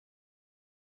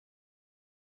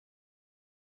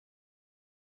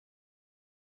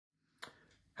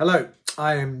Hello,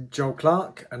 I am Joel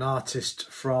Clark, an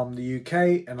artist from the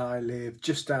UK, and I live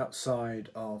just outside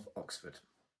of Oxford.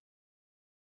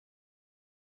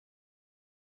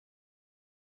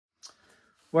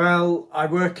 Well, I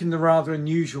work in the rather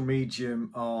unusual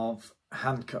medium of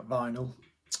hand-cut vinyl,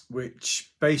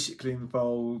 which basically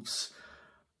involves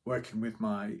working with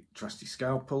my trusty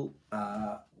scalpel.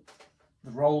 The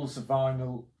rolls of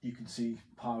vinyl you can see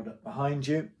piled up behind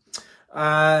you.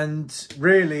 And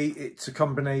really it's a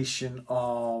combination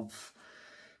of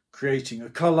creating a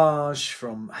collage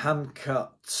from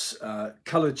hand-cut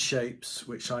coloured shapes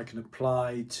which I can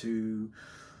apply to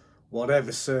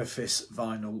whatever surface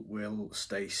vinyl will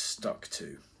stay stuck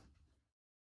to.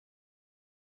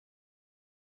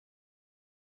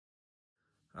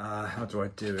 How do I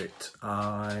do it?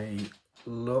 I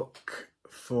look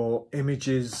for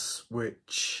images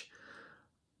which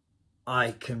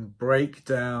I can break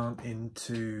down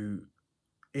into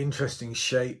interesting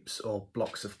shapes or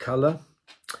blocks of colour,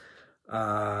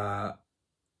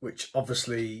 which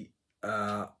obviously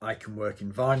I can work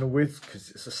in vinyl with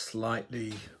because it's a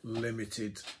slightly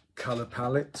limited colour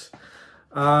palette.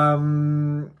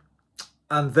 And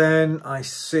then I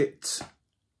sit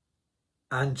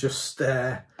and just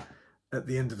stare at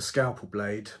the end of the scalpel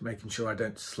blade, making sure I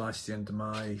don't slice the end of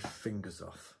my fingers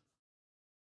off.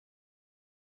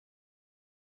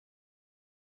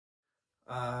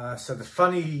 So the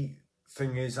funny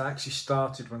thing is, I actually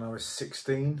started when I was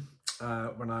 16,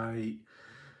 when I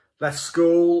left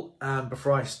school, and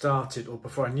before I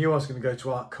knew I was going to go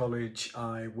to art college,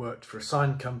 I worked for a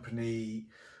sign company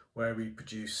where we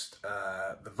produced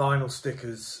the vinyl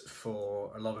stickers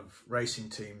for a lot of racing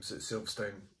teams at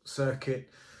Silverstone Circuit,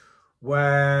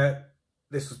 where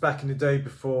this was back in the day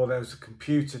before there was a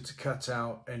computer to cut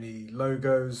out any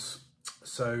logos,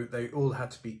 so they all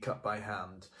had to be cut by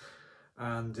hand.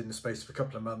 And in the space of a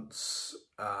couple of months,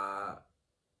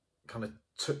 kind of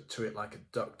took to it like a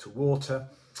duck to water.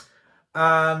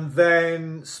 And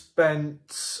then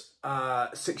spent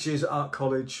 6 years at art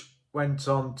college, went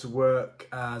on to work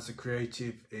as a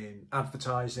creative in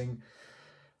advertising.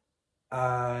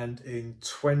 And in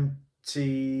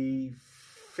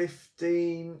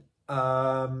 2015,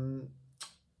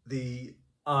 the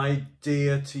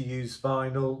idea to use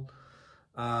vinyl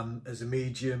as a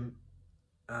medium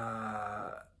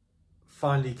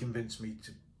finally convinced me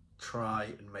to try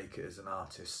and make it as an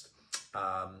artist.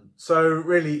 So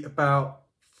really about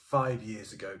 5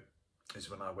 years ago is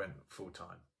when I went full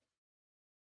time.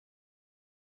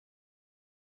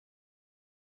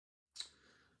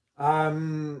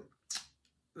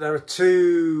 There are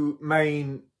two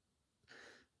main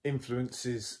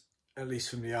influences, at least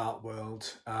from the art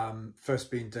world.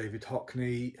 First being David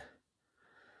Hockney.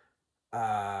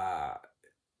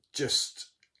 Just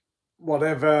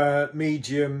whatever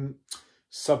medium,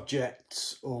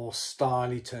 subject or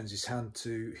style he turns his hand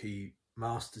to, he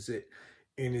masters it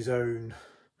in his own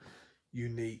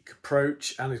unique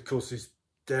approach. And of course his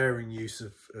daring use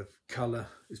of colour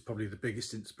is probably the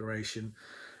biggest inspiration.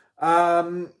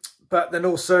 But then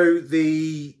also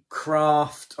the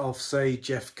craft of, say,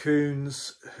 Jeff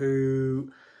Koons,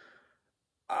 who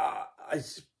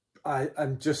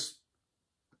I'm just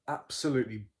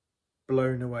absolutely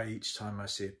blown away each time I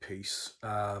see a piece.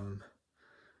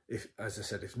 If, as I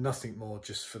said, if nothing more,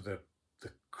 just for the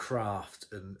craft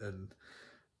and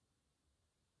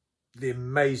the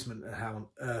amazement at how on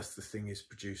earth the thing is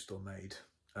produced or made,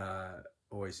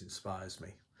 always inspires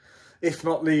me. If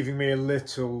not leaving me a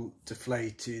little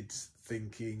deflated,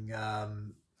 thinking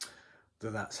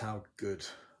that's how good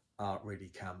art really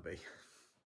can be.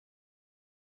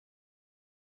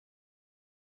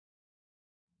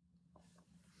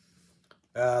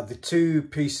 The two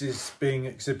pieces being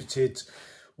exhibited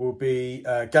will be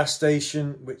Gas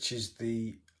Station, which is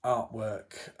the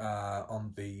artwork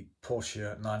on the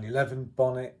Porsche 911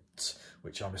 bonnet,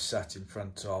 which I was sat in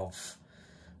front of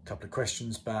a couple of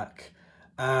questions back.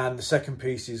 And the second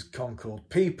piece is Concord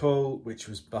People, which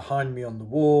was behind me on the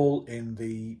wall in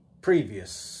the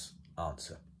previous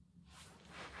answer.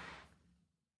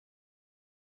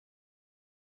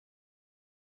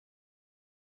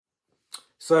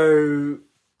 So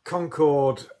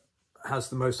Concord has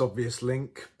the most obvious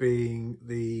link, being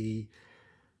the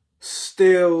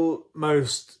still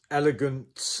most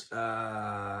elegant,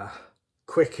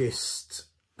 quickest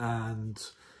and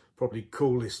probably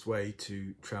coolest way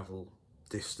to travel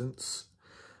distance.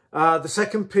 The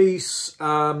second piece,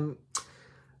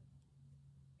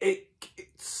 it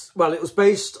was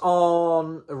based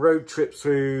on a road trip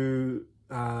through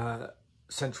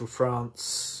central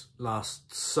France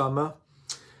last summer,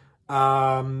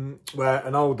 where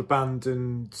an old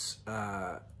abandoned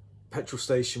petrol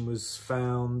station was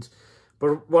found.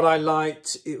 But what I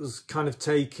liked, it was kind of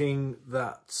taking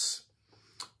that,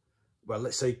 well,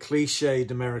 let's say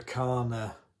cliched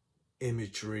Americana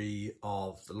imagery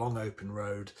of the long open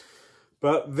road,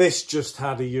 but this just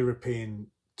had a European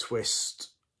twist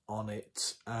on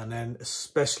it, and then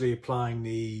especially applying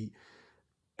the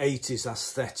 80s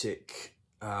aesthetic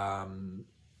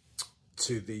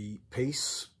to the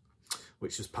piece,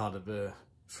 which was part of a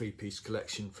 3-piece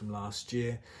collection from last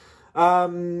year.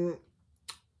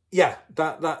 Yeah,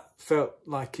 that felt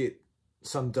like it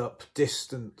summed up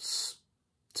Distance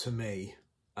to me,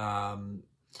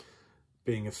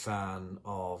 being a fan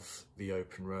of the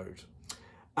open road.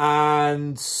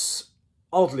 And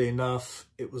oddly enough,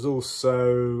 it was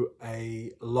also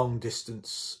a long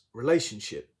distance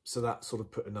relationship, so that sort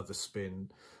of put another spin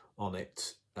on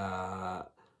it.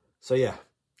 So yeah,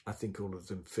 I think all of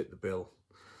them fit the bill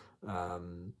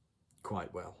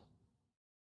quite well.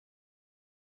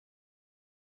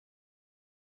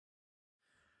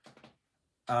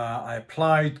 I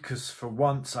applied because for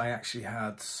once I actually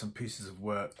had some pieces of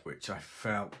work which I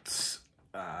felt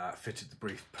fitted the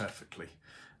brief perfectly.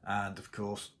 And of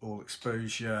course, all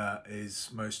exposure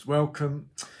is most welcome.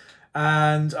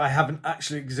 And I haven't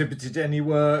actually exhibited any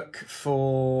work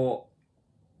for,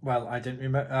 well, I don't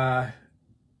remember,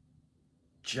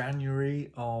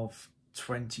 January of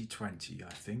 2020,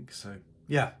 I think. So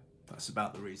yeah, that's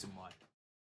about the reason why.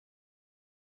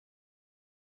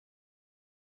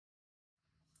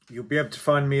 You'll be able to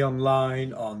find me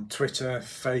online on Twitter,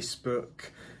 Facebook,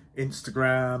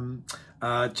 Instagram.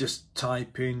 Just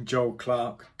type in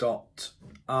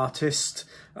joelclark.artist.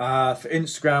 For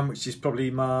Instagram, which is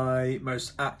probably my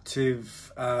most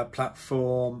active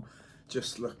platform,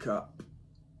 just look up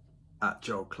at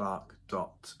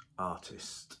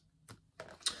joelclark.artist.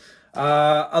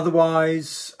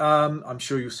 Otherwise, I'm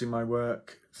sure you'll see my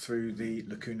work through the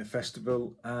Lacuna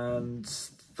Festival, and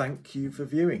thank you for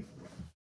viewing.